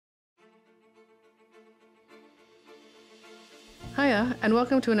Hiya, and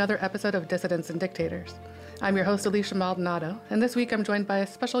welcome to another episode of Dissidents and Dictators. I'm your host, Alicia Maldonado, and this week I'm joined by a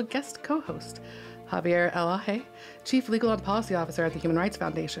special guest co-host, Javier El-Hage, Chief Legal and Policy Officer at the Human Rights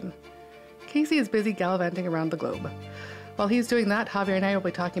Foundation. Casey is busy gallivanting around the globe. While he's doing that, Javier and I will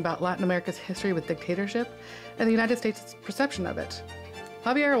be talking about Latin America's history with dictatorship and the United States' perception of it.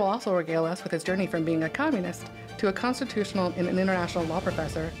 Javier will also regale us with his journey from being a communist to a constitutional and international law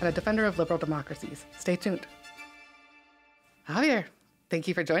professor and a defender of liberal democracies. Stay tuned. Javier, thank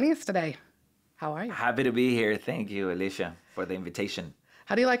you for joining us today. How are you? Happy to be here. Thank you, Alicia, for the invitation.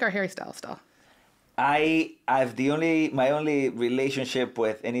 How do you like our hairstyle still? My only relationship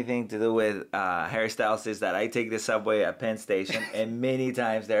with anything to do with hairstyles is that I take the subway at Penn Station, and many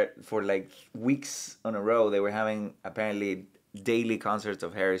times there, for like weeks on a row, they were having apparently daily concerts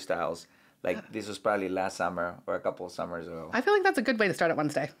of hairstyles. Like this was probably last summer or a couple of summers ago. I feel like that's a good way to start at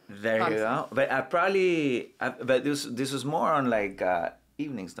Wednesday. There honestly. You go. But this was more on like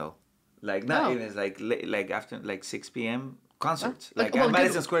evenings though, like not evenings, like after like 6 p.m. concerts, like at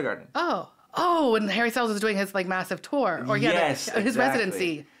Madison Square Garden. Oh, and Harry Styles was doing his like massive tour, or yes, his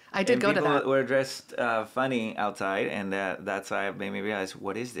residency. I did go to that. People were dressed funny outside, and that's why it made me realize,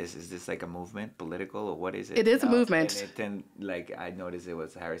 what is this? Is this like a movement, political, or what is it? It is a movement. And I noticed it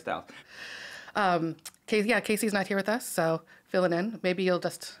was Harry Styles. Casey's not here with us, so filling in. Maybe you'll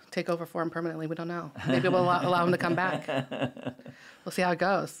just take over for him permanently. We don't know. Maybe we'll allow him to come back. We'll see how it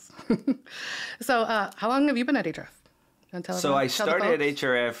goes. So, how long have you been at HRF? So I started at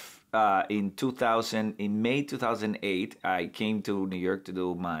HRF in May 2008. I came to New York to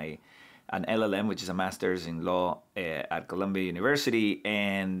do an LLM, which is a master's in law at Columbia University,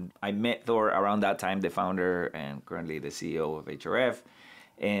 and I met Thor around that time, the founder and currently the CEO of HRF.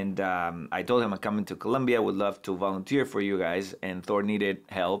 And I told him I'm coming to Columbia, would love to volunteer for you guys, and Thor needed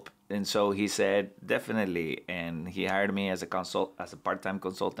help. And so he said, definitely, and he hired me as a part-time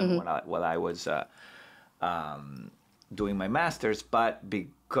consultant while I was doing my master's. But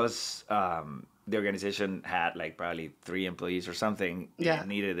because the organization had like probably 3 employees or something, and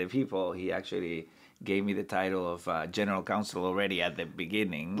needed the people, he actually gave me the title of general counsel already at the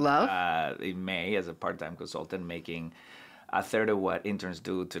beginning. In May as a part-time consultant, making a third of what interns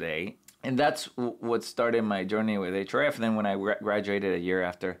do today. And that's what started my journey with HRF. And then when I graduated a year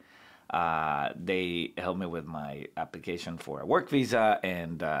after, they helped me with my application for a work visa,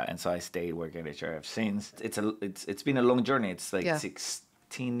 and so I stayed working at HRF since. It's been a long journey. It's like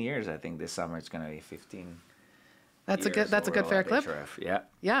 16 years. I think this summer it's going to be 15. That's a good fair clip. HRF.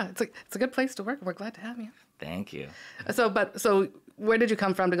 Yeah. It's a good place to work. We're glad to have you. Thank you. So where did you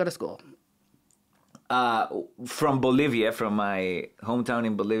come from to go to school? From Bolivia, from my hometown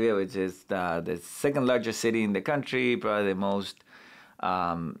in Bolivia, which is the second largest city in the country, probably the most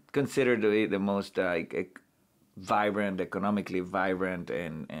considered to be the most vibrant, economically vibrant,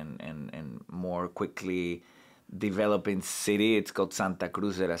 and more quickly developing city. It's called Santa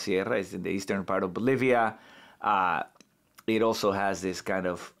Cruz de la Sierra. It's in the eastern part of Bolivia. It also has this kind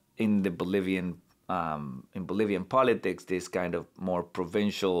of in Bolivian politics, this kind of more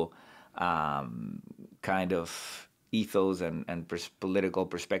provincial kind of ethos and political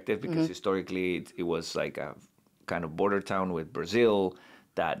perspective, because historically it was like a kind of border town with Brazil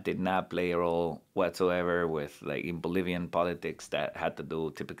that did not play a role whatsoever with like in Bolivian politics that had to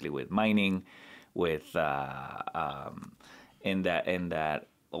do typically with mining, with in that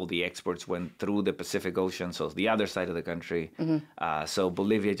all the exports went through the Pacific Ocean, so the other side of the country. So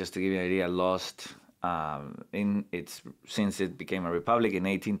Bolivia, just to give you an idea, lost since it became a republic in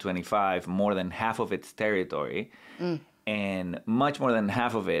 1825, more than half of its territory, and much more than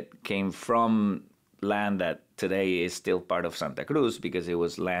half of it came from land that today is still part of Santa Cruz, because it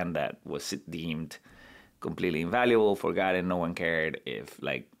was land that was deemed completely invaluable, forgotten, no one cared if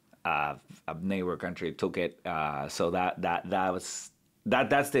like a neighbor country took it. So that's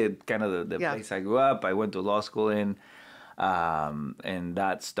the kind of the place I grew up. I went to law school in. And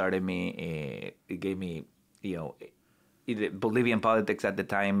that started me, it gave me, Bolivian politics at the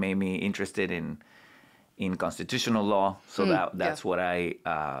time made me interested in constitutional law. So that's what I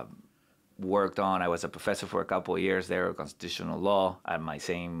worked on. I was a professor for a couple of years there of constitutional law at my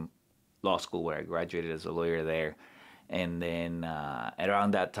same law school where I graduated as a lawyer there. And then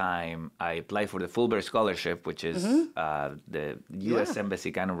around that time, I applied for the Fulbright Scholarship, which is the U.S.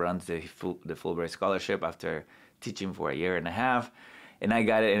 Embassy kind of runs the Fulbright Scholarship after teaching for a year and a half, and I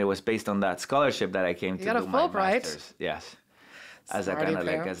got it, and it was based on that scholarship that I came to do my master's. Yes, as a kind of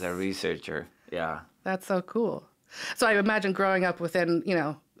like as a researcher. Yeah, that's so cool. So I imagine growing up within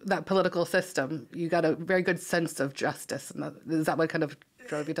that political system, you got a very good sense of justice, and is that what kind of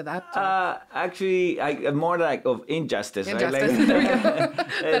drove you to that? Actually, more like of injustice. Injustice. Right? Like, there we go.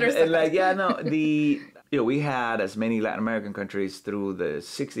 Better and like, yeah, no, we had, as many Latin American countries through the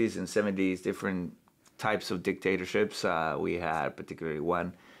 60s and 70s, different types of dictatorships. We had particularly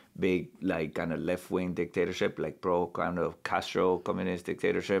one big, like, kind of left-wing dictatorship, like pro kind of Castro communist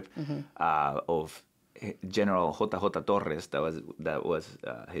dictatorship of General J.J. Torres. That was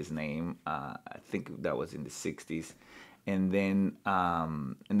his name. I think that was in the 60s. And then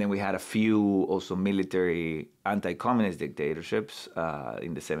we had a few also military anti-communist dictatorships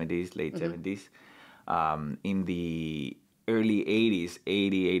in the 70s, late 70s. In the early 80s,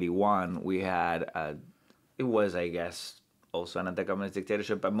 80, 81, we had, it was, I guess, also an anti-communist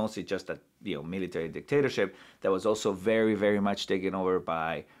dictatorship, but mostly just a military dictatorship that was also very, very much taken over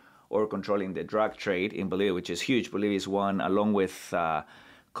by or controlling the drug trade in Bolivia, which is huge. Bolivia is one, along with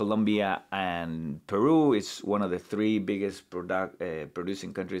Colombia and Peru, is one of the three biggest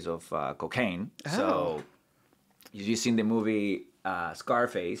producing countries of cocaine. Oh. So you've seen the movie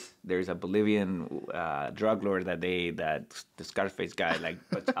Scarface. There's a Bolivian drug lord that the Scarface guy, like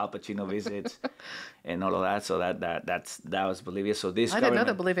Al Pacino visits, and all of that. So that was Bolivia. So this I didn't know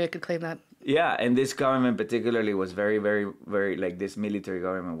that Bolivia could claim that. Yeah, and this government particularly was very, very, very, like, this military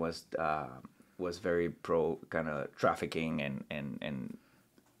government was very pro kind of trafficking and.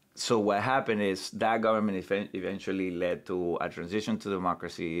 So what happened is that government eventually led to a transition to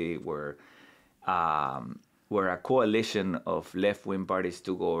democracy where a coalition of left-wing parties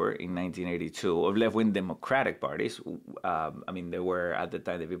took over in 1982, of left-wing democratic parties. I mean, there were at the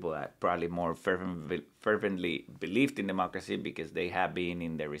time the people that probably more fervently believed in democracy because they had been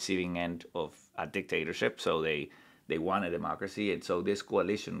in the receiving end of a dictatorship, so they wanted democracy. And so this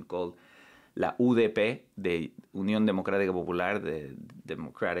coalition called La UDP, the Unión Democrática Popular, the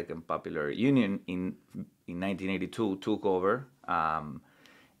Democratic and Popular Union, in 1982 took over.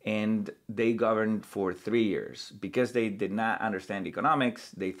 And they governed for 3 years. Because they did not understand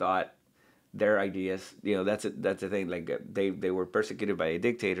economics, they thought their ideas, that's the thing, like they were persecuted by a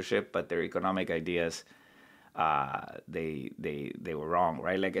dictatorship, but their economic ideas, they were wrong,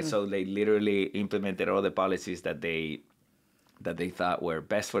 right? Like, so they literally implemented all the policies that they thought were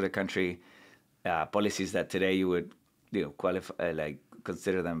best for the country, policies that today you would, qualify, like,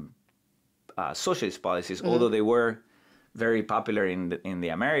 consider them socialist policies, although they were very popular in the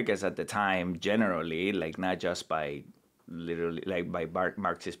Americas at the time, generally, like not just by literally like by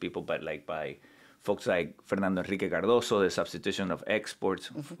Marxist people, but like by folks like Fernando Enrique Cardoso, the substitution of exports.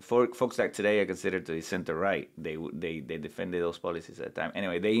 Folks like today are considered to be center right. They defended those policies at the time.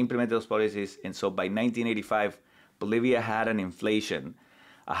 Anyway, they implemented those policies, and so by 1985, Bolivia had an inflation,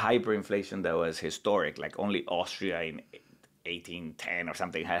 a hyperinflation that was historic. Like only Austria in 1810 or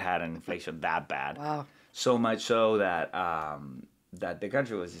something had an inflation that bad. Wow. So much so that that the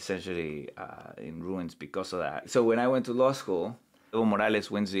country was essentially in ruins because of that. So when I went to law school, Evo Morales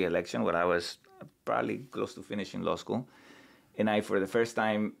wins the election when I was probably close to finishing law school. And I, for the first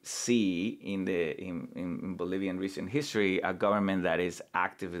time, see in Bolivian recent history a government that is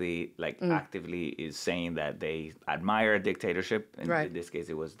actively is saying that they admire a dictatorship. In this case,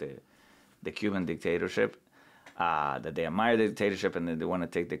 it was the Cuban dictatorship. That they admire the dictatorship and that they want to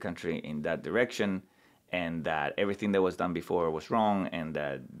take the country in that direction, and that everything that was done before was wrong, and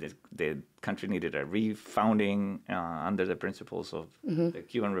that the country needed a refounding under the principles of the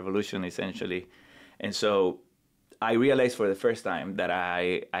Cuban Revolution, essentially. And so I realized for the first time that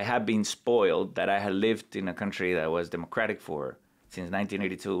I had been spoiled, that I had lived in a country that was democratic since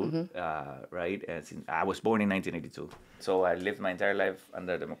 1982, right? And I was born in 1982. So I lived my entire life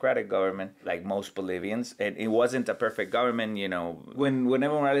under a democratic government, like most Bolivians. And it wasn't a perfect government, When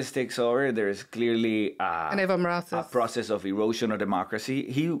Evo Morales takes over, there's clearly a process of erosion of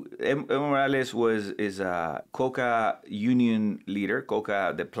democracy. Evo Morales is a coca union leader,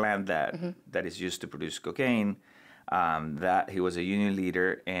 coca, the plant that is used to produce cocaine. That he was a union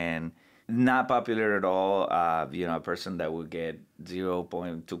leader and not popular at all. A person that would get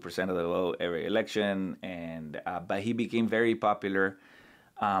 0.2% of the vote every election, but he became very popular.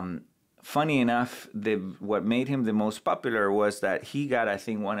 Funny enough, what made him the most popular was that he got, I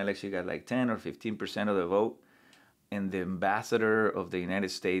think, one election he got like 10 or 15% of the vote, and the ambassador of the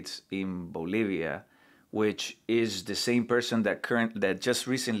United States in Bolivia, which is the same person that just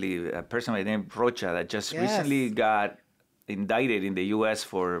recently, a person by the name Rocha, that just recently got indicted in the U.S.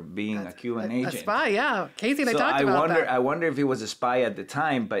 for being a Cuban agent. A spy, yeah. Casey and I talked about that. I wonder if he was a spy at the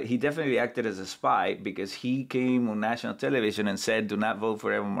time, but he definitely acted as a spy because he came on national television and said, "Do not vote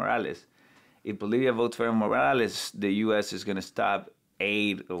for Evo Morales. If Bolivia votes for Evo Morales, the U.S. is going to stop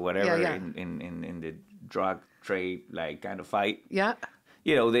aid or whatever in the drug trade kind of fight." Yeah.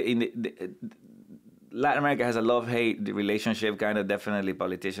 you know, Latin America has a love-hate relationship, kind of definitely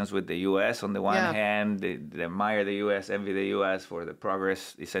politicians with the U.S. On the one hand, they admire the U.S., envy the U.S. for the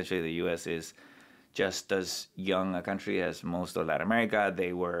progress. Essentially, the U.S. is just as young a country as most of Latin America.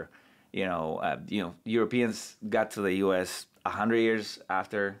 They were, Europeans got to the U.S. 100 years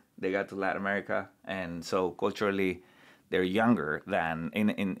after they got to Latin America, and so culturally, they're younger than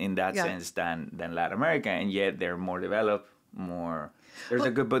in that sense than Latin America, and yet they're more developed, more. There's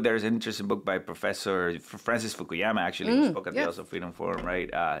a good book. There's an interesting book by Professor Francis Fukuyama, actually, who spoke at the Also Freedom Forum, right?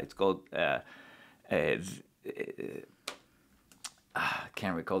 It's called, I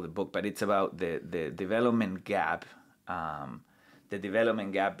can't recall the book, but it's about the development gap,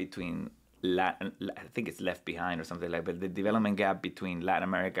 between Latin, I think it's Left Behind or something like that, but the development gap between Latin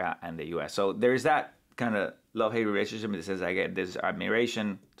America and the U.S. So there's that kind of love-hate relationship. It says I get this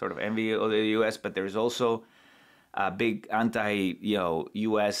admiration, sort of envy of the U.S., but there's also a big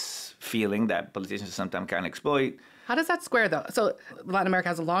anti-U.S. feeling that politicians sometimes can exploit. How does that square, though? So Latin America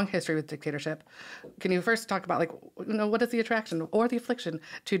has a long history with dictatorship. Can you first talk about, what is the attraction or the affliction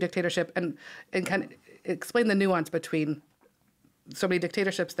to dictatorship, and kind of explain the nuance between so many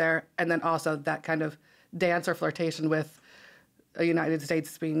dictatorships there, and then also that kind of dance or flirtation with the United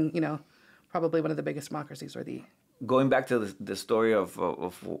States being, probably one of the biggest democracies, or the... Going back to the story of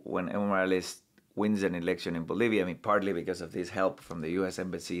when Evo Morales wins an election in Bolivia, I mean, partly because of this help from the U.S.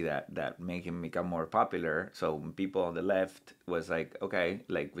 Embassy that made him become more popular. So people on the left was like, okay,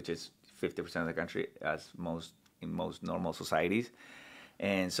 which is 50% of the country in most normal societies.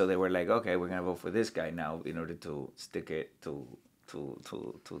 And so they were like, okay, we're going to vote for this guy now in order to stick it to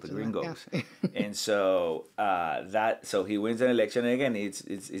the gringos. Yeah. And so so he wins an election, and again,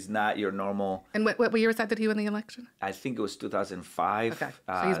 it's not your normal. And what year was that he won the election? I think it was 2005. Okay,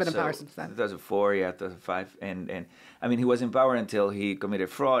 so he's been in power since then. 2004, 2005, and I mean, he was in power until he committed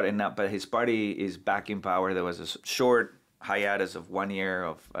fraud, but his party is back in power. There was a short hiatus of 1 year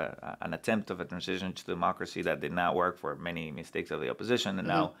of an attempt of a transition to democracy that did not work for many mistakes of the opposition, and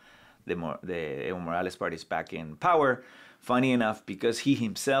now the Evo Morales party is back in power. Funny enough, because he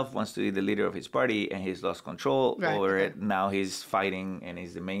himself wants to be the leader of his party and he's lost control over it, now he's fighting and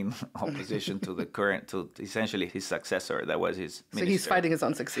he's the main opposition to essentially his successor. That was his minister. So he's fighting his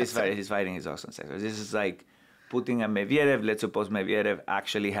own successor. He's fighting his own successor. This is like Putin and Medvedev. Let's suppose Medvedev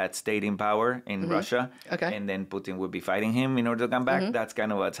actually had stayed in power in Russia, and then Putin would be fighting him in order to come back. That's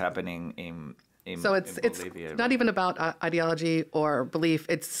kind of what's happening in Bolivia. It's not even about ideology or belief.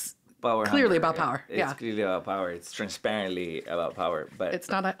 It's clearly about power. It's clearly about power. It's transparently about power. But it's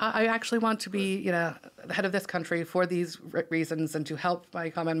not. I actually want to be, the head of this country for these reasons and to help my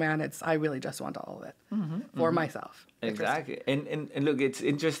common man. I really just want all of it for myself. Exactly. And look, it's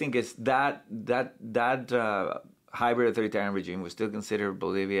interesting because that hybrid authoritarian regime was still considered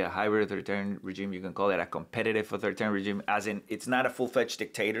Bolivia a hybrid authoritarian regime. You can call it a competitive authoritarian regime, as in it's not a full-fledged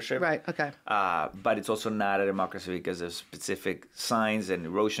dictatorship. Right, okay. But it's also not a democracy because of specific signs and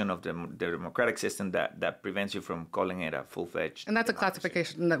erosion of the democratic system that prevents you from calling it a full-fledged And that's democracy. a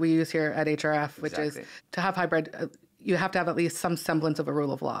classification that we use here at HRF, which is to have hybrid, you have to have at least some semblance of a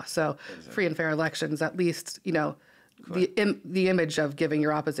rule of law. So free and fair elections, at least, the image of giving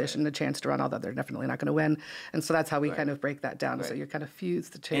your opposition a chance to run, although they're definitely not going to win. And so that's how we kind of break that down. So you kind of fuse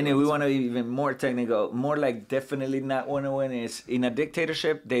the two. And if we want to be even more technical, more like definitely not want to win is in a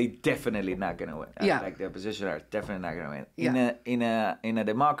dictatorship, they definitely not going to win. Like the opposition are definitely not going to win. In a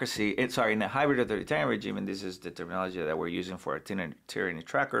democracy, in a hybrid authoritarian regime, and this is the terminology that we're using for a tyranny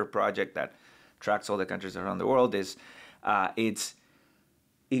tracker project that tracks all the countries around the world, is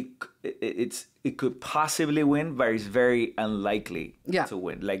it could possibly win, but it's very unlikely to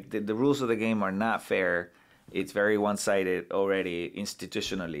win. Like the rules of the game are not fair. It's very one-sided already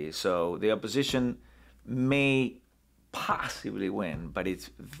institutionally. So the opposition may possibly win, but it's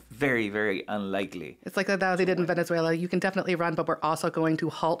very, very unlikely. It's like that they did in Venezuela. You can definitely run, but we're also going to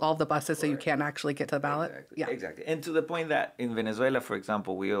halt all the buses so you can't actually get to the ballot. Exactly. And to the point that in Venezuela, for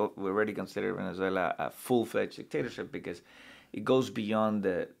example, we already consider Venezuela a full-fledged dictatorship because it goes beyond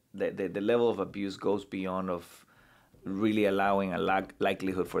the level of abuse goes beyond of really allowing a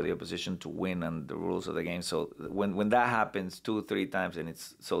likelihood for the opposition to win on the rules of the game. So when that happens 2-3 times and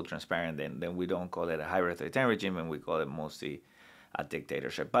it's so transparent, then we don't call it a hybrid authoritarian regime, and we call it mostly a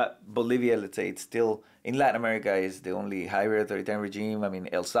dictatorship. But Bolivia, let's say, it's still in Latin America is the only hybrid authoritarian regime. I mean,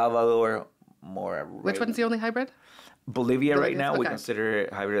 El Salvador more. Which one's the only hybrid? Bolivia right now, we consider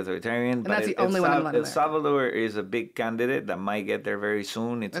it hybrid authoritarian. And that's the only one in Latin America. El Salvador is a big candidate that might get there very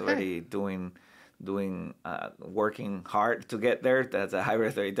soon. It's already working hard to get there. That's a hybrid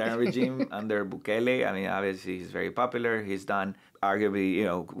authoritarian regime under Bukele. I mean, obviously, he's very popular. He's done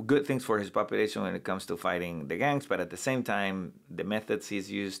arguably, good things for his population when it comes to fighting the gangs, but at the same time, the methods he's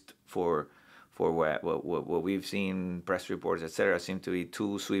used for what we've seen, press reports, etc., seem to be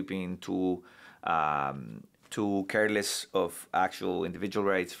too sweeping, too careless of actual individual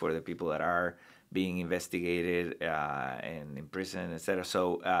rights for the people that are being investigated and imprisoned, etc.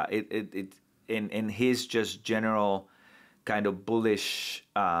 So it in his just general kind of bullish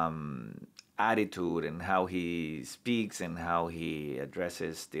attitude and how he speaks and how he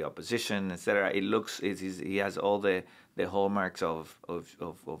addresses the opposition, etc. It looks he has all the hallmarks of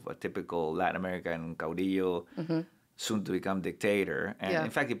a typical Latin American caudillo, soon to become dictator. And in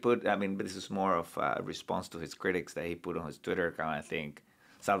fact, he put, but this is more of a response to his critics that he put on his Twitter account, I think,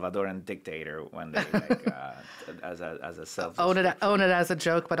 Salvadoran dictator one day, as a self. Own it as a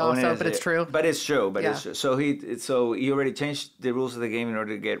joke, but it's true. But it's true. It's true. So he already changed the rules of the game in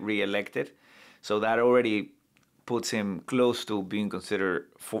order to get reelected. So that already puts him close to being considered,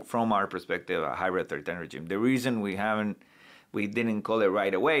 from our perspective, a hybrid authoritarian regime. The reason we didn't call it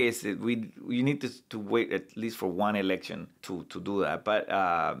right away is that you need to wait at least for one election to do that. But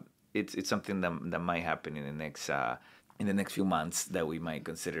it's something that might happen in the next few months, that we might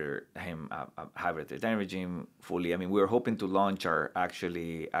consider him a hybrid authoritarian regime fully. We're hoping to launch our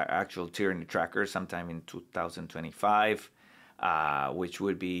actual tyranny tracker sometime in 2025, which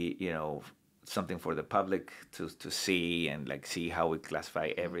would be something for the public to see and see how we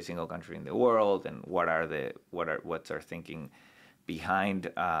classify every single country in the world and what's our thinking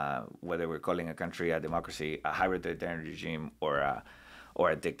behind whether we're calling a country a democracy, a hybrid authoritarian regime, or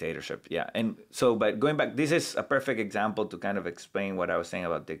a dictatorship. And so, but going back, this is a perfect example to kind of explain what I was saying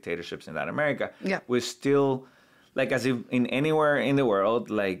about dictatorships in Latin America. We're still, as if anywhere in the world,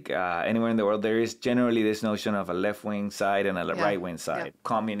 there is generally this notion of a left-wing side and a right-wing side.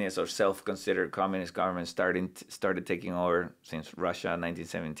 Communist or self-considered communist governments started taking over since Russia in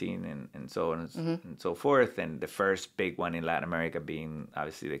 1917 and so on and so forth. And the first big one in Latin America being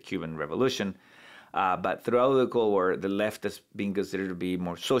obviously the Cuban Revolution. But throughout the Cold War, the left has been considered to be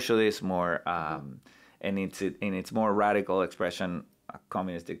more socialist, more, and in its more radical expression, a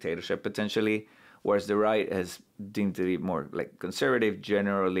communist dictatorship potentially. Whereas the right has deemed to be more conservative,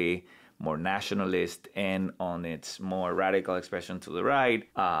 generally more nationalist, and on its more radical expression to the right,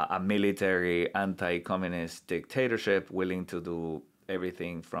 a military anti-communist dictatorship willing to do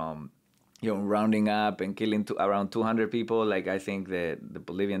everything from rounding up and killing around 200 people, I think the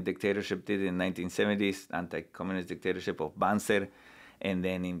Bolivian dictatorship did in 1970s, anti-communist dictatorship of Banzer. And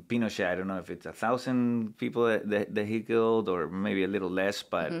then in Pinochet, I don't know if it's 1,000 people that he killed, or maybe a little less,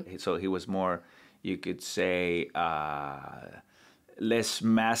 but so he was more, you could say, less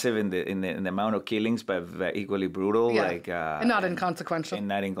massive in the amount of killings, but equally brutal, and not inconsequential. And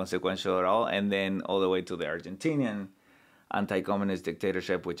not inconsequential at all. And then all the way to the Argentinian anti-communist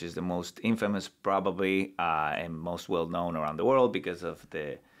dictatorship, which is the most infamous probably and most well-known around the world because of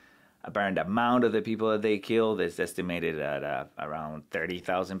the apparent amount of the people that they killed. It's estimated at around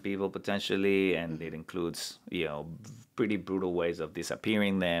 30,000 people potentially, and it includes, pretty brutal ways of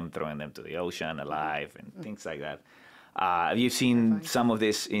disappearing them, throwing them to the ocean alive, and things like that. You've seen some of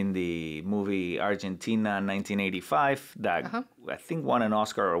this in the movie Argentina 1985 that I think won an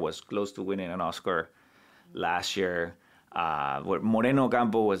Oscar or was close to winning an Oscar last year. Where Moreno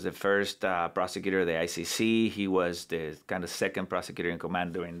Ocampo was the first prosecutor of the ICC. He was the kind of second prosecutor in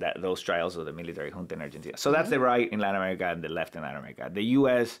command during those trials of the military junta in Argentina. So that's the right in Latin America and the left in Latin America. The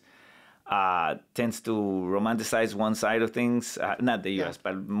U.S. Tends to romanticize one side of things. Not the U.S.,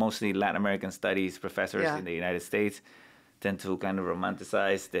 but mostly Latin American studies professors in the United States tend to kind of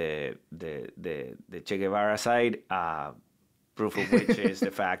romanticize the Che Guevara side. Proof of which is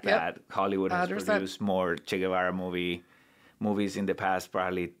the fact that Hollywood has 100%. Produced more Che Guevara movies in the past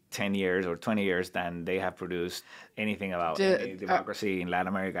probably 10 years or 20 years than they have produced anything about any democracy in Latin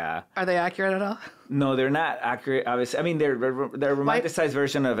America. Are they accurate at all? No, they're not accurate, obviously. They're a romanticized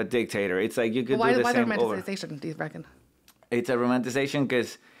version of a dictator. It's like you could do the same over. Why the romanticization, do you reckon? It's a romanticization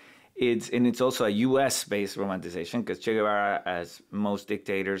because it's also a U.S.-based romanticization because Che Guevara, as most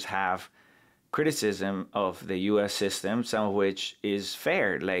dictators, have criticism of the U.S. system, some of which is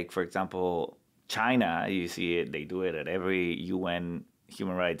fair. Like, for example, China, you see it, they do it at every UN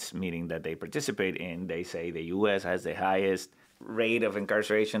human rights meeting that they participate in. They say the U.S. has the highest rate of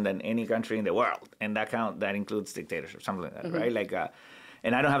incarceration than any country in the world. And that includes dictatorship, something like that, right?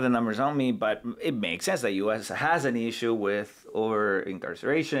 And I don't have the numbers on me, but it makes sense that U.S. has an issue with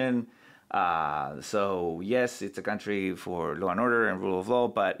over-incarceration. So yes, it's a country for law and order and rule of law,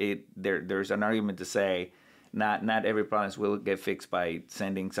 but there's an argument to say not every province will get fixed by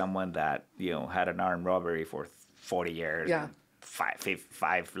sending someone that had an armed robbery for 40 years,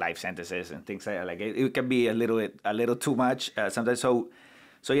 five life sentences and things like that. Like it can be a little too much sometimes. So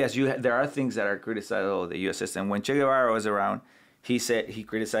yes, there are things that are criticized of the U.S. system. When Che Guevara was around, he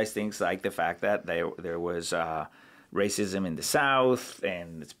criticized things like the fact that there was racism in the South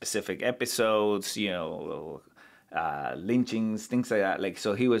and specific episodes, lynchings, things like that. Like,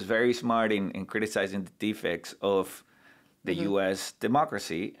 so he was very smart in criticizing the defects of the U.S.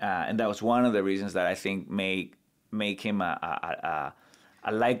 democracy, and that was one of the reasons that I think make him a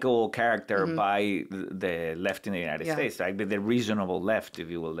likable character by the left in the United States, right? The reasonable left, if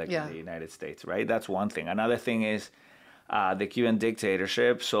you will, like in the United States, right? That's one thing. Another thing is the Cuban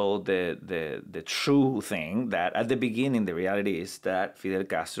dictatorship. So the true thing that at the beginning, the reality is that Fidel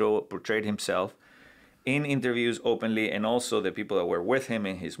Castro portrayed himself in interviews openly, and also the people that were with him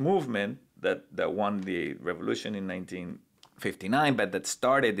in his movement that won the revolution in 1959, but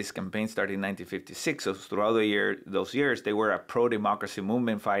this campaign started in 1956. So throughout those years, they were a pro-democracy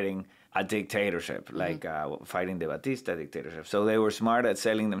movement fighting a dictatorship, like fighting the Batista dictatorship. So they were smart at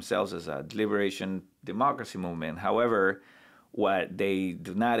selling themselves as a liberation democracy movement. However, what they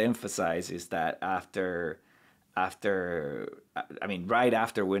do not emphasize is that right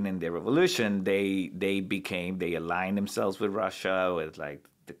after winning the revolution, they aligned themselves with Russia, with like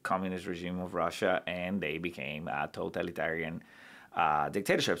the communist regime of Russia, and they became a totalitarian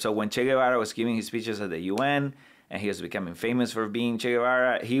dictatorship. So when Che Guevara was giving his speeches at the UN, and he was becoming famous for being Che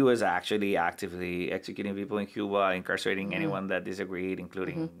Guevara, he was actually actively executing people in Cuba, incarcerating anyone that disagreed,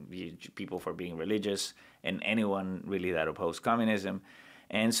 including people for being religious, and anyone really that opposed communism.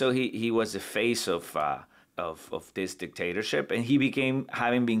 And so he was the face of this dictatorship, and he became,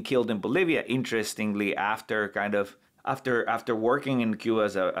 having been killed in Bolivia, interestingly, after working in Cuba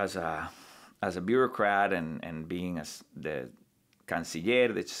as a bureaucrat and being the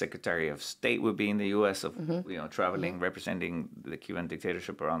canciller, the Secretary of State would be in the U.S. of traveling, representing the Cuban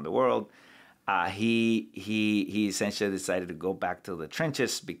dictatorship around the world. He essentially decided to go back to the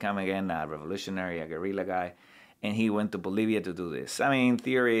trenches, become again a revolutionary, a guerrilla guy, and he went to Bolivia to do this. I mean,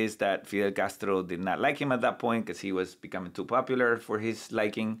 theory is that Fidel Castro did not like him at that point because he was becoming too popular for his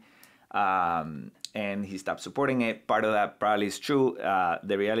liking, and he stopped supporting it. Part of that probably is true.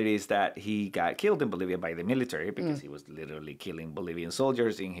 The reality is that he got killed in Bolivia by the military because he was literally killing Bolivian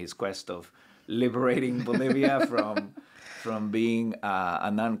soldiers in his quest of liberating Bolivia from being a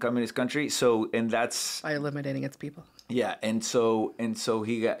non-communist country. So, and that's by eliminating its people. Yeah, and so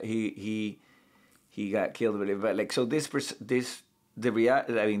he got killed. But like, so the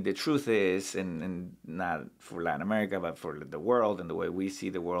truth is, and not for Latin America, but for the world and the way we see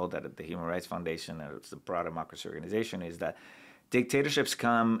the world at the Human Rights Foundation, it's the pro-democracy organization, is that dictatorships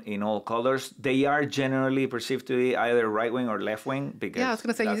come in all colors. They are generally perceived to be either right-wing or left-wing. Because I was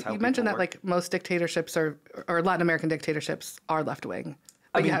going to say, you mentioned that like most dictatorships or Latin American dictatorships are left-wing.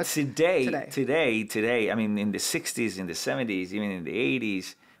 I mean, today, I mean, in the 60s, in the 70s, even in the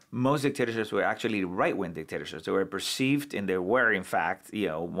 80s, most dictatorships were actually right-wing dictatorships. They were perceived, and they were, in fact,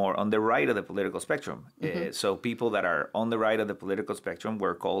 more on the right of the political spectrum. So people that are on the right of the political spectrum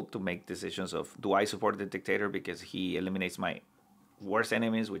were called to make decisions of, do I support the dictator because he eliminates my worst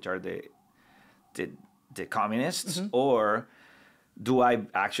enemies, which are the communists, or do I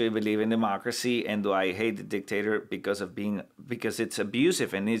actually believe in democracy, and do I hate the dictator because it's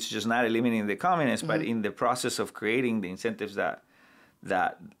abusive and it's just not eliminating the communists, but in the process of creating the incentives that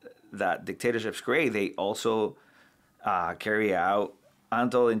dictatorships create, they also carry out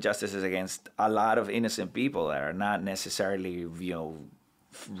untold injustices against a lot of innocent people that are not necessarily,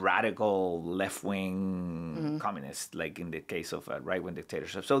 radical left-wing communists, like in the case of a right-wing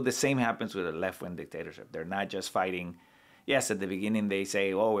dictatorship. So the same happens with a left-wing dictatorship. They're not just fighting. Yes, at the beginning they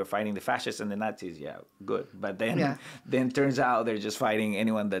say, "Oh, we're fighting the fascists and the Nazis." Yeah, good. But then turns out they're just fighting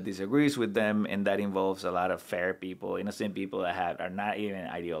anyone that disagrees with them, and that involves a lot of fair people, innocent people that are not even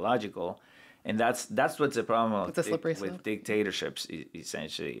ideological. And that's what's the problem with dictatorships.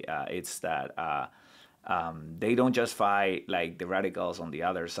 Essentially, it's that they don't just fight like the radicals on the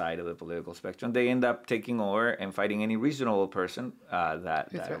other side of the political spectrum. They end up taking over and fighting any reasonable person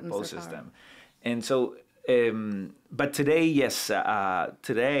that opposes them. And so. But today, yes,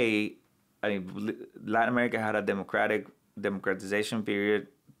 today, I mean, Latin America had a democratization period,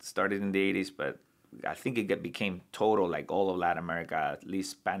 started in the 80s, but I think it became total, like all of Latin America, at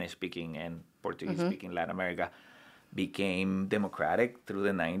least Spanish-speaking and Portuguese-speaking Latin America, became democratic through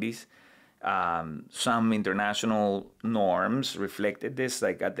the 90s. Some international norms reflected this,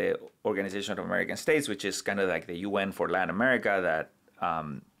 like at the Organization of American States, which is kind of like the UN for Latin America, that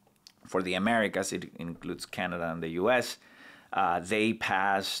for the Americas, it includes Canada and the U.S. They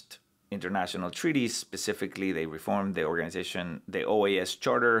passed international treaties. Specifically, they reformed the organization, the OAS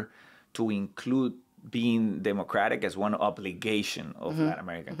Charter, to include being democratic as one obligation of Latin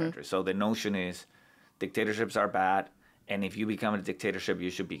American countries. So the notion is dictatorships are bad, and if you become a dictatorship, you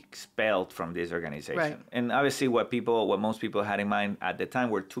should be expelled from this organization. Right. And obviously what most people had in mind at the time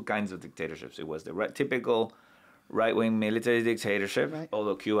were two kinds of dictatorships. It was the typical right-wing military dictatorship, right.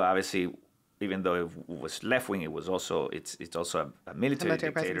 Although Cuba obviously, even though it was left-wing, it's also a military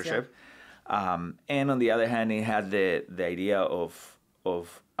dictatorship. Yeah. And on the other hand, it had the idea of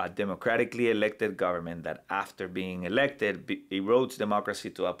a democratically elected government that after being elected erodes democracy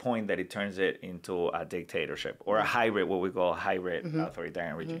to a point that it turns it into a dictatorship or a hybrid, what we call a hybrid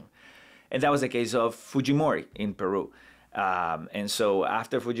authoritarian regime. And that was the case of Fujimori in Peru. And so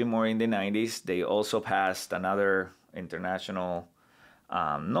after Fujimori in the 90s, they also passed another international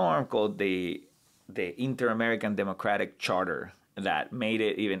norm called the Inter-American Democratic Charter that made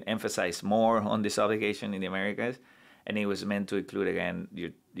it even emphasize more on this obligation in the Americas. And it was meant to include, again,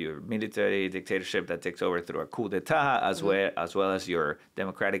 your military dictatorship that takes over through a coup d'etat, as well as your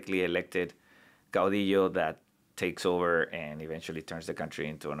democratically elected caudillo that takes over and eventually turns the country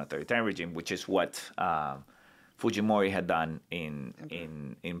into an authoritarian regime, which is what Fujimori had done in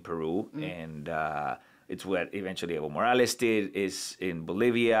Peru. And it's what eventually Evo Morales did is in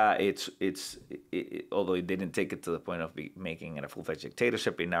Bolivia. Although it didn't take it to the point of making it a full-fledged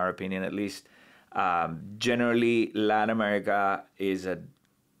dictatorship, in our opinion at least. Generally, Latin America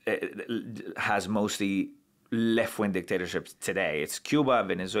has mostly left-wing dictatorships today. It's Cuba,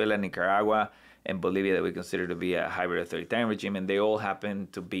 Venezuela, Nicaragua, and Bolivia that we consider to be a hybrid authoritarian regime, and they all happen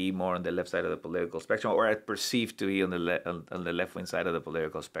to be more on the left side of the political spectrum, or are perceived to be on the left-wing side of the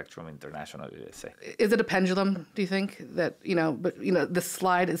political spectrum internationally, let's say. Is it a pendulum, do you think, that, the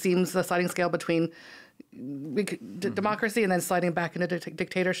slide, it seems the sliding scale between democracy and then sliding back into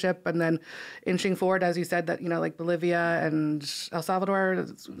dictatorship and then inching forward, as you said, that, like Bolivia and El Salvador,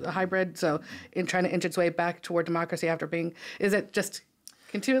 a hybrid, so in trying to inch its way back toward democracy after is it just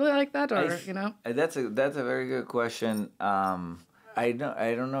continually like that, or, That's a very good question. I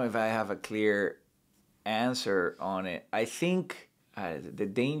don't know if I have a clear answer on it. I think the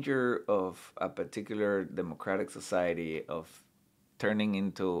danger of a particular democratic society of turning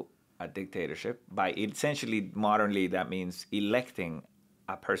into a dictatorship, by essentially modernly that means electing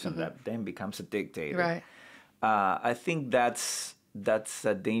a person that then becomes a dictator. Right. I think that's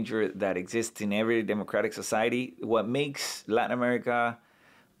a danger that exists in every democratic society. What makes Latin America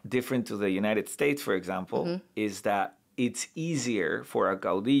different to the United States, for example, is that it's easier for a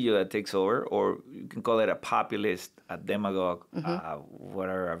caudillo that takes over, or you can call it a populist, a demagogue,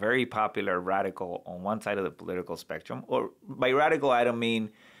 whatever, a very popular radical on one side of the political spectrum. Or by radical, I don't mean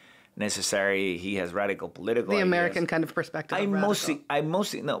necessarily he has radical political ideas. American kind of perspective.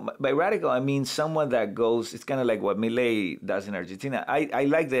 By radical I mean someone that goes, it's kind of like what Milei does in Argentina. I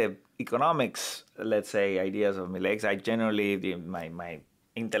like the economics, let's say, ideas of Milei. I generally, my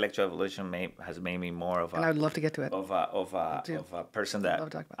intellectual evolution has made me more of a, and I would love to get to it, of a person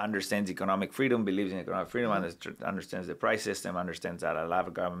that understands economic freedom, believes in economic freedom, understands the price system, understands that a lot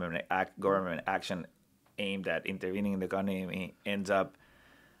of government action aimed at intervening in the economy ends up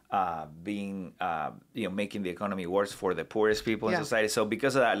being making the economy worse for the poorest people in society. So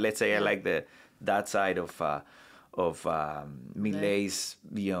because of that, let's say I like that side of Milei's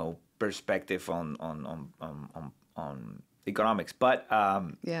perspective on economics. But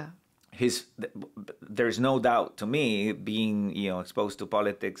there's no doubt to me, being exposed to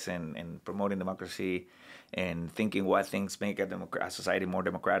politics and promoting democracy and thinking what things make a society more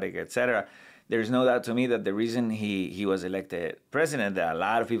democratic, etc. There's no doubt to me that the reason he was elected president, that a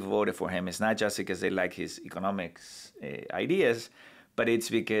lot of people voted for him, is not just because they like his economics ideas, but it's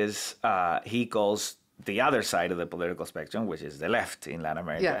because he calls the other side of the political spectrum, which is the left in Latin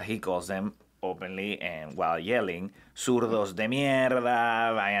America, he calls them openly and while yelling, zurdos de mierda,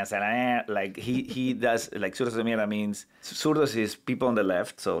 váyanse a la mierda. Like he does, like zurdos de mierda means, zurdos is people on the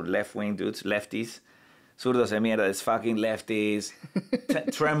left, so left-wing dudes, lefties. Zurdos de mierda is fucking lefties.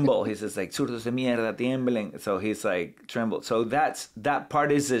 Tremble. He says like, zurdos de mierda, tiemblen. So he's like, tremble. So that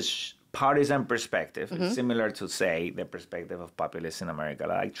part is a partisan perspective. It's similar to, say, the perspective of populists in America,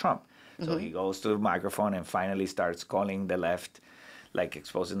 like Trump. So he goes to the microphone and finally starts calling the left, like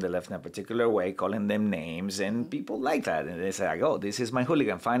exposing the left in a particular way, calling them names, and people like that. And they say, like, oh, this is my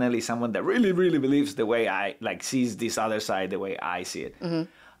hooligan. Finally, someone that really, really believes the way I, sees this other side the way I see it.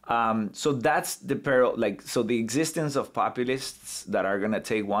 So that's the peril. So the existence of populists that are going to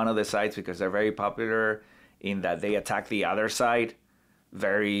take one of the sides because they're very popular in that they attack the other side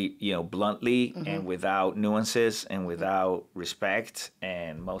very, bluntly and without nuances and without respect,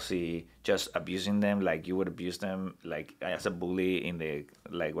 and mostly just abusing them like you would abuse them like as a bully in the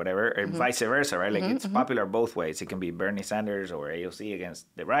like whatever, and vice versa, right? Like it's popular both ways. It can be Bernie Sanders or AOC against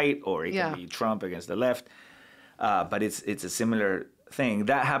the right, or it can be Trump against the left. But it's a similar thing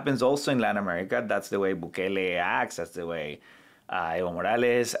that happens also in Latin America. That's the way Bukele acts. That's the way Evo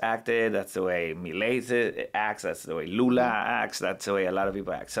Morales acted. That's the way Milei acts. That's the way Lula acts. That's the way a lot of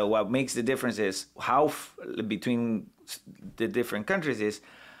people act. So what makes the difference is between the different countries is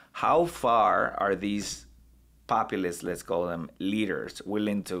how far are these populist, let's call them leaders,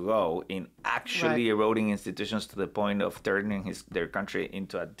 willing to go in actually eroding institutions to the point of turning their country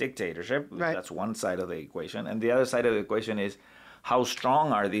into a dictatorship. Right. That's one side of the equation. And the other side of the equation is how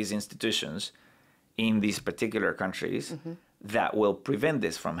strong are these institutions in these particular countries that will prevent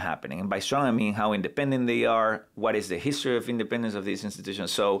this from happening. And by strong, I mean how independent they are, what is the history of independence of these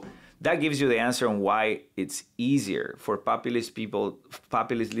institutions. So that gives you the answer on why it's easier for populist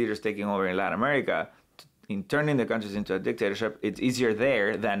leaders taking over in Latin America, in turning the countries into a dictatorship. It's easier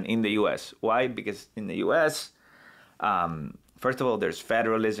there than in the U.S. Why? Because in the U.S., first of all, there's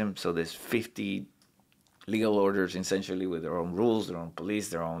federalism, so there's 50 legal orders essentially with their own rules, their own police,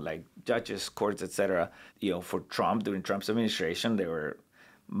 their own like judges, courts, etc. For Trump, during Trump's administration, there were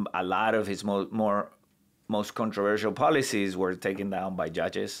a lot of his most controversial policies were taken down by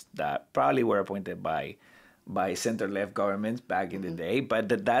judges that probably were appointed by center-left governments back in the day, but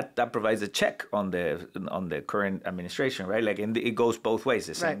that provides a check on the current administration, right? Like, and it goes both ways.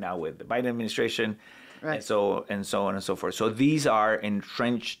 The same now with the Biden administration. Right. And so on and so forth. So these are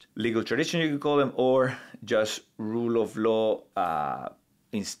entrenched legal tradition, you could call them, or just rule of law,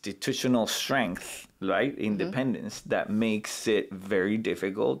 institutional strength, right? Independence that makes it very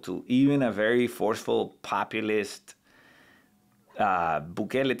difficult to even a very forceful populist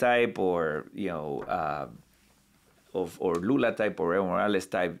Bukele type or or Lula type or Evo Morales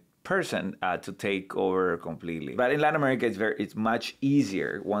type person to take over completely. But in Latin America, it's much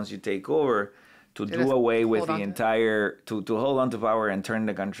easier once you take over to do away with the entire, to hold on to power and turn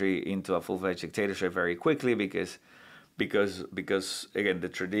the country into a full-fledged dictatorship very quickly because again, the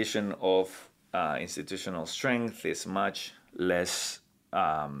tradition of institutional strength is much less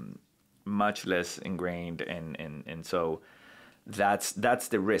ingrained, and so that's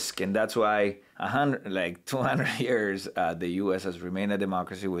the risk, and that's why 200 years the U.S. has remained a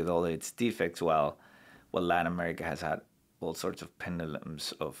democracy with all its defects, while Latin America has had all sorts of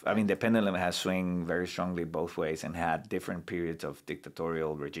pendulums the pendulum has swung very strongly both ways and had different periods of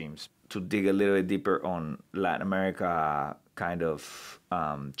dictatorial regimes. To dig a little bit deeper on Latin America kind of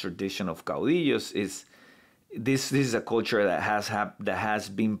tradition of caudillos is this is a culture that has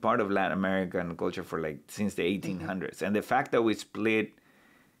been part of Latin American culture for since the 1800s. And the fact that we split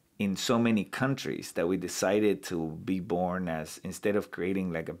in so many countries, that we decided to be born as, instead of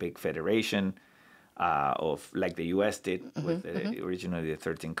creating like a big federation of like the U.S. did with originally the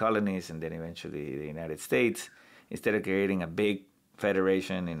 13 colonies and then eventually the United States, instead of creating a big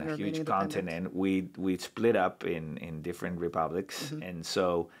federation in a huge continent, we split up in different republics. And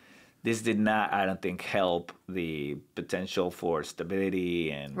so this did not, I don't think, help the potential for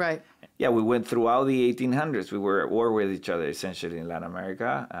stability. And yeah, we went throughout the 1800s. We were at war with each other essentially in Latin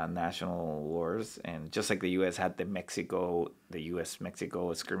America, national wars, and just like the U.S. had the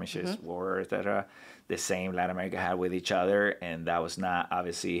U.S.-Mexico skirmishes war, etc., the same Latin America had with each other, and that was not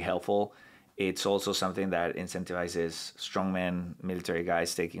obviously helpful. It's also something that incentivizes strongmen, military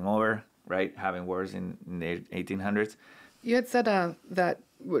guys taking over, right? Having wars in the 1800s. You had said that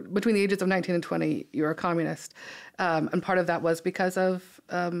between the ages of 19 and 20, you were a communist. And part of that was because of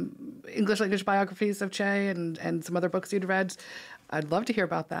English language biographies of Che and some other books you'd read. I'd love to hear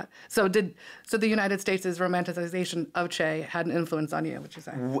about that. So the United States' romanticization of Che had an influence on you, would you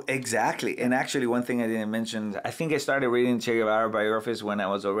say? Exactly. And actually, one thing I didn't mention, I think I started reading Che Guevara biographies when I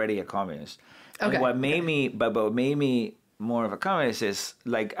was already a communist. Okay. And what made me more of a communist is,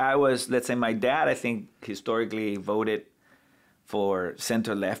 like, I was, let's say my dad, I think, historically voted for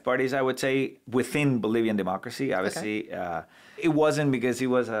center-left parties, I would say, within Bolivian democracy. Obviously, it wasn't because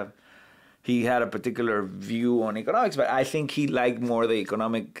he had a particular view on economics, but I think he liked more the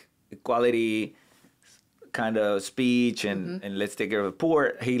economic equality kind of speech and let's take care of the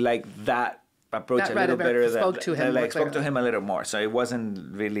poor. He liked that approach a little better. Spoke to him a little more. So it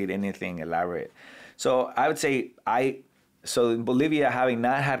wasn't really anything elaborate. So I would say so in Bolivia, having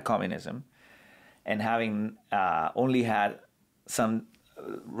not had communism and having only had some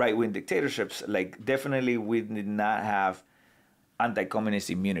right-wing dictatorships, like definitely we did not have anti-communist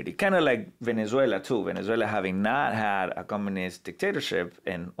immunity, kind of like Venezuela too. Venezuela having not had a communist dictatorship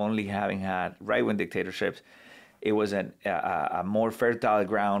and only having had right-wing dictatorships, it was a more fertile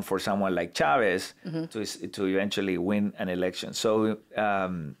ground for someone like Chavez to eventually win an election. So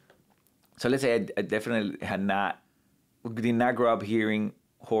so let's say I definitely did not grow up hearing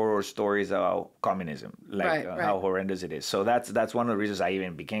horror stories about communism, like how horrendous it is. So that's one of the reasons I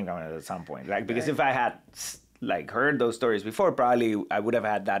even became communist at some point. Like because if I had like heard those stories before, probably I would have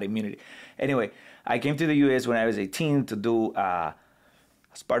had that immunity. Anyway, I came to the U.S. when I was 18 to do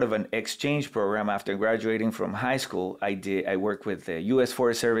as part of an exchange program after graduating from high school. I worked with the U.S.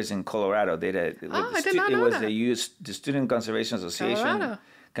 Forest Service in Colorado. I did not know that. The Student Conservation Association. Colorado.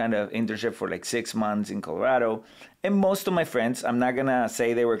 Kind of internship for like 6 months in Colorado. And most of my friends, I'm not going to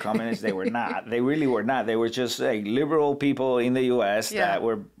say they were communists. They were not. They really were not. They were just like liberal people in the U.S. that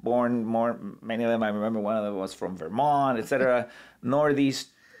were born many of them, I remember one of them was from Vermont, etc. Northeast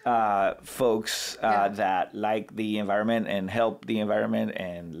folks that like the environment and help the environment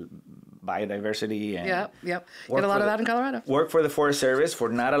and biodiversity. And Get a lot of that in Colorado. Work for the Forest Service for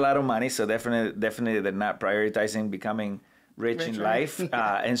not a lot of money. So definitely they're not prioritizing becoming rich in life.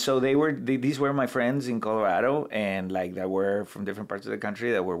 And so these were my friends in Colorado, and like that were from different parts of the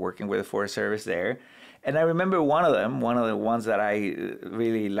country that were working with the Forest Service there. And I remember one of the ones that I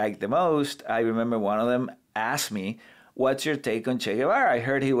really liked the most, I remember one of them asked me, "What's your take on Che Guevara? I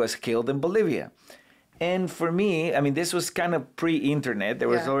heard he was killed in Bolivia." And for me, I mean, this was kind of pre-internet. There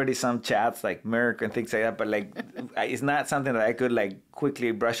was already some chats like Merck and things like that, but like it's not something that I could like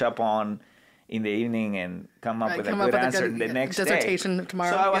quickly brush up on in the evening and come up with a good answer the next dissertation day.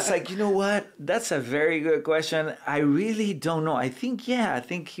 Tomorrow. So I was like, you know what? That's a very good question. I really don't know. I think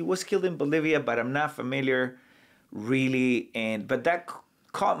he was killed in Bolivia, but I'm not familiar really. But that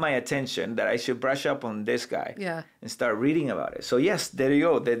caught my attention that I should brush up on this guy and start reading about it. So yes, there you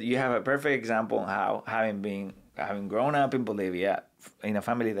go. That you have a perfect example of how having grown up in Bolivia in a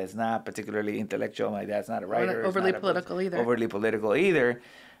family that's not particularly intellectual. My dad's not a writer. Overly political either.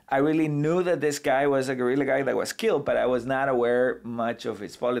 I really knew that this guy was a guerrilla guy that was killed, but I was not aware much of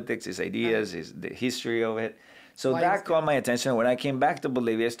his politics, his ideas, the history of it. So that caught my attention. When I came back to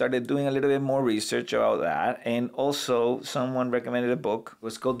Bolivia, I started doing a little bit more research about that. And also someone recommended a book. It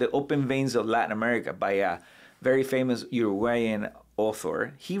was called The Open Veins of Latin America by a very famous Uruguayan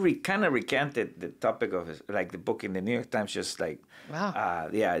author. He kind of recanted the topic of his, like the book in the New York Times, just like,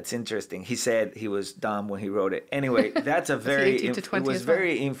 it's interesting. He said he was dumb when he wrote it. Anyway, that's a very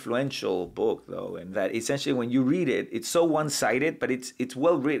influential book though. And that essentially when you read it, it's so one-sided, but it's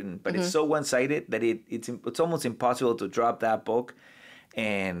well written, but it's so one-sided that it's almost impossible to drop that book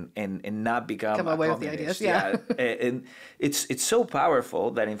and not become away with the ideas. And it's so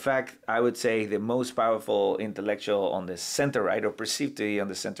powerful that in fact I would say the most powerful intellectual on the center right, or perceived to be on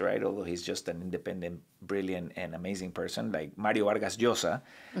the center right, although he's just an independent, brilliant, and amazing person, like Mario Vargas Llosa,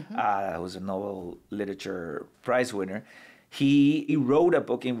 who's a Nobel Literature Prize winner. He wrote a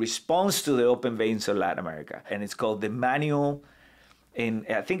book in response to the open veins of Latin America, and it's called The Manual.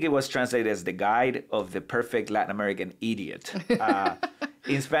 I think it was translated as The Guide of the Perfect Latin American Idiot.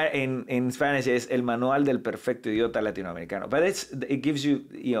 In Spanish, it's El Manual del Perfecto Idiota Latinoamericano. But it gives you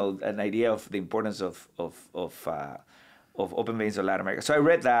an idea of the importance of open veins of Latin America. So I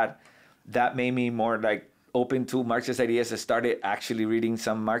read that. That made me more like open to Marxist ideas. I started actually reading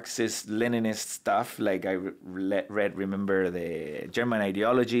some Marxist Leninist stuff. Like I remember the German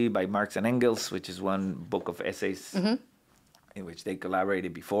Ideology by Marx and Engels, which is one book of essays. In which they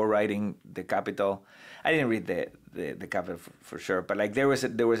collaborated before writing The Capital. I didn't read the Capital for sure, but like there was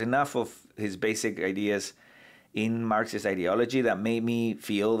enough of his basic ideas in Marxist ideology that made me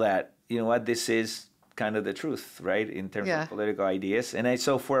feel that, you know what, this is kind of the truth, right, in terms of political ideas. And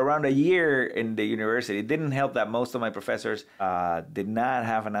so for around a year in the university, it didn't help that most of my professors did not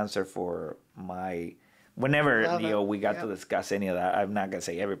have an answer for my... Whenever we got to discuss any of that, I'm not gonna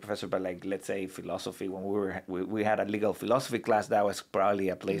say every professor, but like let's say philosophy. When we had a legal philosophy class, that was probably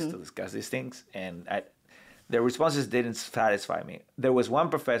a place to discuss these things, and their responses didn't satisfy me. There was one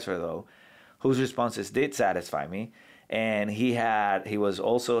professor though, whose responses did satisfy me, and he was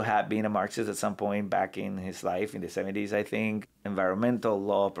also being a Marxist at some point back in his life in the 70s, I think. Environmental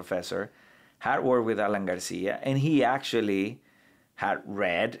law professor, had worked with Alan Garcia, and he actually had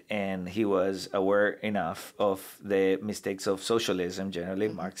read and he was aware enough of the mistakes of socialism generally,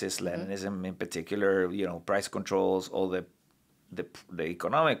 Marxist Leninism in particular, price controls, all the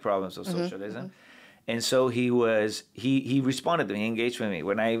economic problems of socialism. And so he responded to me, he engaged with me.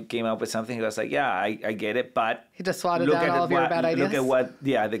 When I came up with something, he was like, yeah, I get it, but he just swatted down all of your bad ideas. Look at what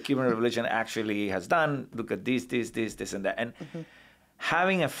the Cuban Revolution actually has done. Look at this, and that. And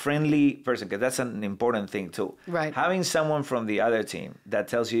having a friendly person, because that's an important thing too. Right. Having someone from the other team that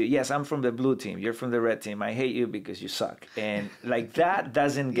tells you, yes, I'm from the blue team, you're from the red team, I hate you because you suck. And like that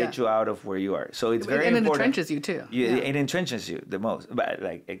doesn't get you out of where you are. So it's very important. And it entrenches you too. It entrenches you the most. But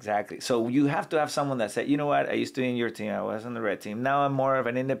like, exactly. So you have to have someone that said, you know what, I used to be in your team, I was on the red team. Now I'm more of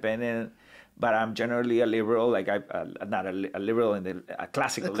an independent, but I'm generally a liberal, like not a liberal in a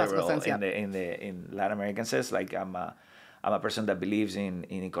classical liberal sense, in Latin American sense. Like I'm a person that believes in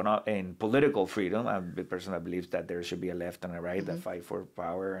political freedom. I'm a person that believes that there should be a left and a right that fight for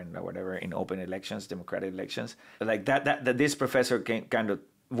power and whatever in open elections, democratic elections. Like that this professor kind of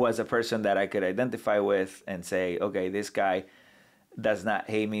was a person that I could identify with and say, okay, this guy does not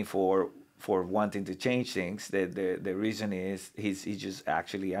hate me for wanting to change things. The reason is he just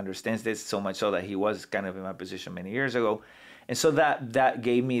actually understands this so much so that he was kind of in my position many years ago. And so that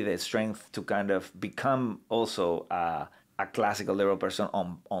gave me the strength to kind of become also a classical liberal person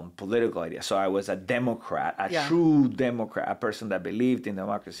on political ideas. So I was a Democrat, true Democrat, a person that believed in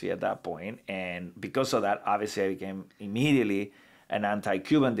democracy at that point. And because of that, obviously I became immediately an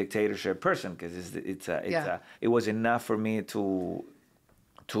anti-Cuban dictatorship person, because it was enough for me to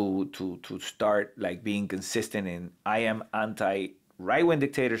start like being consistent in I am anti-right-wing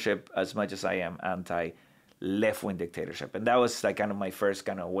dictatorship as much as I am anti-left-wing dictatorship. And that was like kind of my first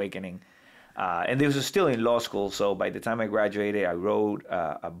kind of awakening. And this was still in law school, so by the time I graduated, I wrote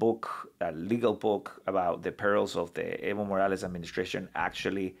a legal book about the perils of the Evo Morales administration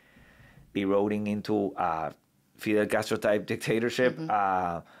actually eroding into Fidel Castro type dictatorship,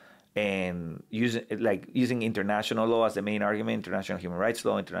 and using international law as the main argument, international human rights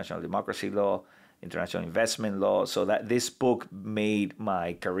law, international democracy law, international investment law. So that this book made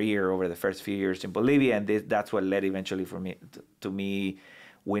my career over the first few years in Bolivia, and that's what led eventually for me to me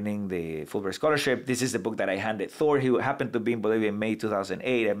winning the Fulbright scholarship. This is the book that I handed Thor. He happened to be in Bolivia in May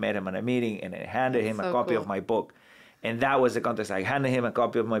 2008. I met him at a meeting and I handed him a copy of my book. And that was the context. I handed him a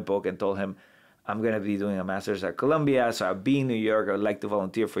copy of my book and told him, I'm going to be doing a master's at Columbia, so I'll be in New York. I'd like to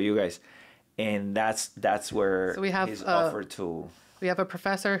volunteer for you guys. And that's where his offer to... We have a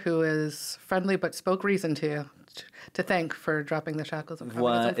professor who is friendly but spoke reason to thank for dropping the shackles of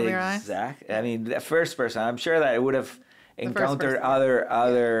communism from your eyes. Exactly. I mean, the first person, I'm sure that I would have encountered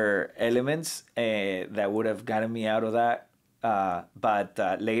other elements that would have gotten me out of that,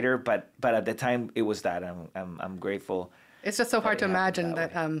 but later. But at the time, it was that. I'm grateful. It's just so hard to imagine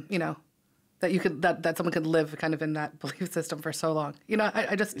that that you could that someone could live kind of in that belief system for so long.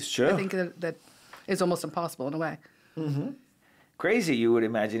 I think that is almost impossible in a way. Mm-hmm. Crazy, you would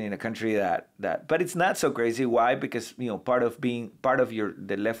imagine, in a country that, but it's not so crazy. Why? Because part of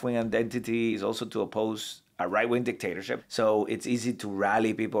the left wing identity is also to oppose a right-wing dictatorship. So it's easy to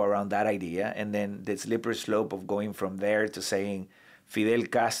rally people around that idea. And then the slippery slope of going from there to saying Fidel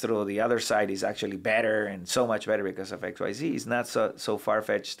Castro, the other side, is actually better and so much better because of XYZ is not so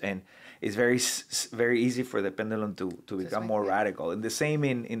far-fetched. And it's very, very easy for the pendulum to become more radical. And the same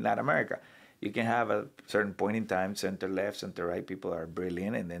in Latin America. You can have a certain point in time, center-left, center-right people are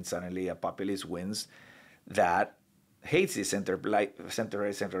brilliant, and then suddenly a populist wins that hates the center-right,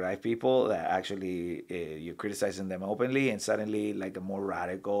 center-right people that actually you're criticizing them openly, and suddenly like a more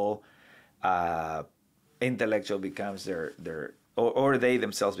radical intellectual becomes or they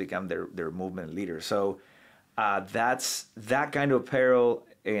themselves become their movement leader. So that's that kind of peril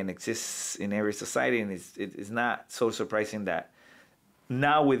and exists in every society, and it's not so surprising that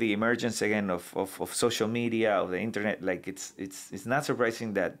now with the emergence again of social media, of the internet, like it's not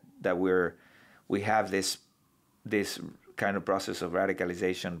surprising that we have this kind of process of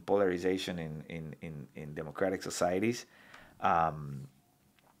radicalization, polarization in democratic societies.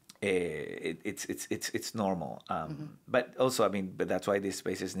 It's normal, but also but that's why these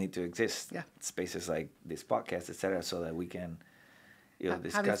spaces need to exist. Yeah, spaces like this podcast, etc., so that we can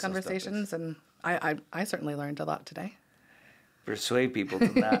discuss have these conversations. And I certainly learned a lot today. Persuade people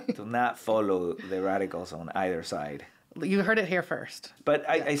to not follow the radicals on either side. You heard it here first. But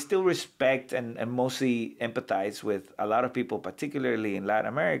I still respect and mostly empathize with a lot of people, particularly in Latin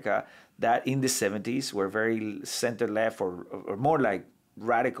America, that in the 70s were very center-left or more like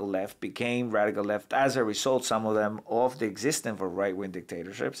radical left, became radical left as a result, some of them, of the existence of right-wing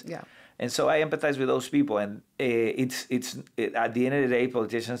dictatorships. Yeah. And so I empathize with those people. And it's at the end of the day,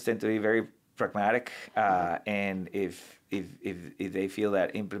 politicians tend to be very pragmatic. And if they feel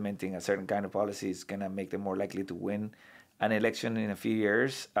that implementing a certain kind of policy is going to make them more likely to win an election in a few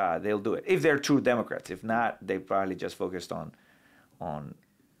years, they'll do it. If they're true Democrats. If not, they probably just focused on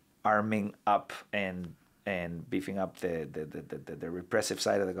arming up and beefing up the repressive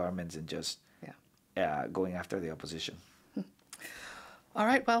side of the governments and just going after the opposition. All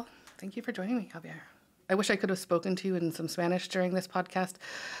right. Well, thank you for joining me, Javier. I wish I could have spoken to you in some Spanish during this podcast,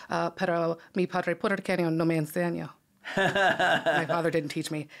 pero mi padre puertorriqueño no me enseñó. My father didn't teach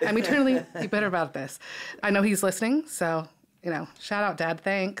me. I'm eternally bitter about this. I know he's listening, so, shout out, Dad,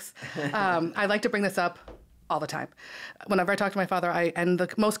 thanks. I like to bring this up all the time. Whenever I talk to my father, I end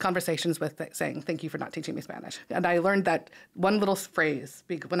most conversations with saying, thank you for not teaching me Spanish. And I learned that one little phrase.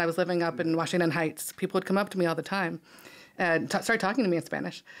 When I was living up in Washington Heights, people would come up to me all the time and start talking to me in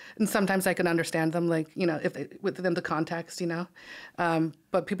Spanish. And sometimes I could understand them, within the context,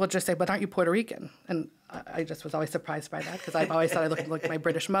 But people just say, but aren't you Puerto Rican? And I just was always surprised by that because I've always thought I looked like my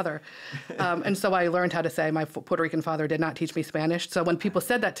British mother. And so I learned how to say my Puerto Rican father did not teach me Spanish. So when people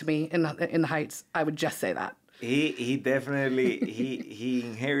said that to me in the Heights, I would just say that. He definitely, he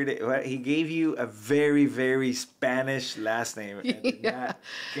inherited, he gave you a very, very Spanish last name and did not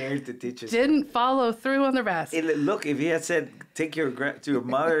care to teach us. Didn't follow through on the rest. Look, if he had said, take your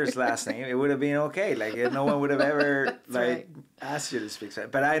mother's last name, it would have been okay. No one would have ever, asked you to speak Spanish.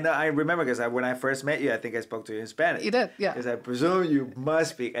 But I remember because when I first met you, I think I spoke to you in Spanish. You did, yeah. Because I presume you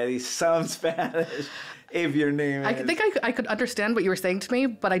must speak at least some Spanish. If your name I think I could understand what you were saying to me,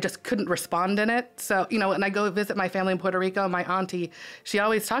 but I just couldn't respond in it. So, when I go visit my family in Puerto Rico, my auntie, she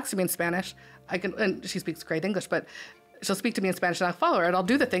always talks to me in Spanish. And she speaks great English, but she'll speak to me in Spanish and I'll follow her and I'll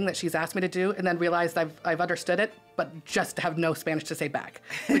do the thing that she's asked me to do and then realize I've understood it, but just have no Spanish to say back,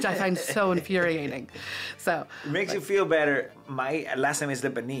 which I find so infuriating. So it makes you feel better. My last name is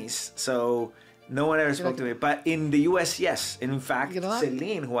Lebanese, so no one ever spoke to me. But in the U.S., yes. And in fact,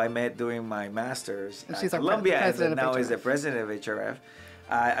 Celine, who I met during my master's at Columbia, and now is the president of HRF,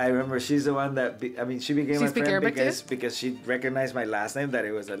 I remember she's the one that, she became my friend because she recognized my last name, that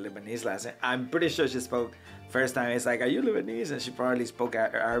it was a Lebanese last name. I'm pretty sure she spoke first time. It's like, are you Lebanese? And she probably spoke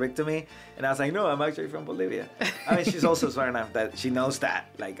Arabic to me. And I was like, no, I'm actually from Bolivia. She's also smart enough that she knows that.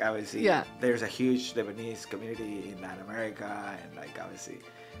 Obviously, there's a huge Lebanese community in Latin America. And, obviously,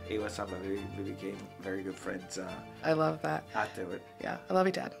 it was something we became very good friends. I love that. Afterward. Yeah, I love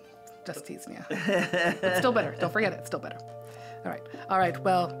you, Dad. Just teasing you. But still better. Don't forget it. It's still better. All right.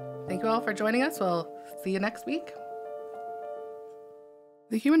 Well, thank you all for joining us. We'll see you next week.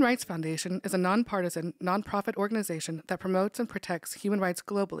 The Human Rights Foundation is a nonpartisan, nonprofit organization that promotes and protects human rights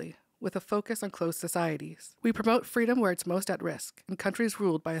globally with a focus on closed societies. We promote freedom where it's most at risk in countries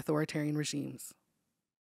ruled by authoritarian regimes.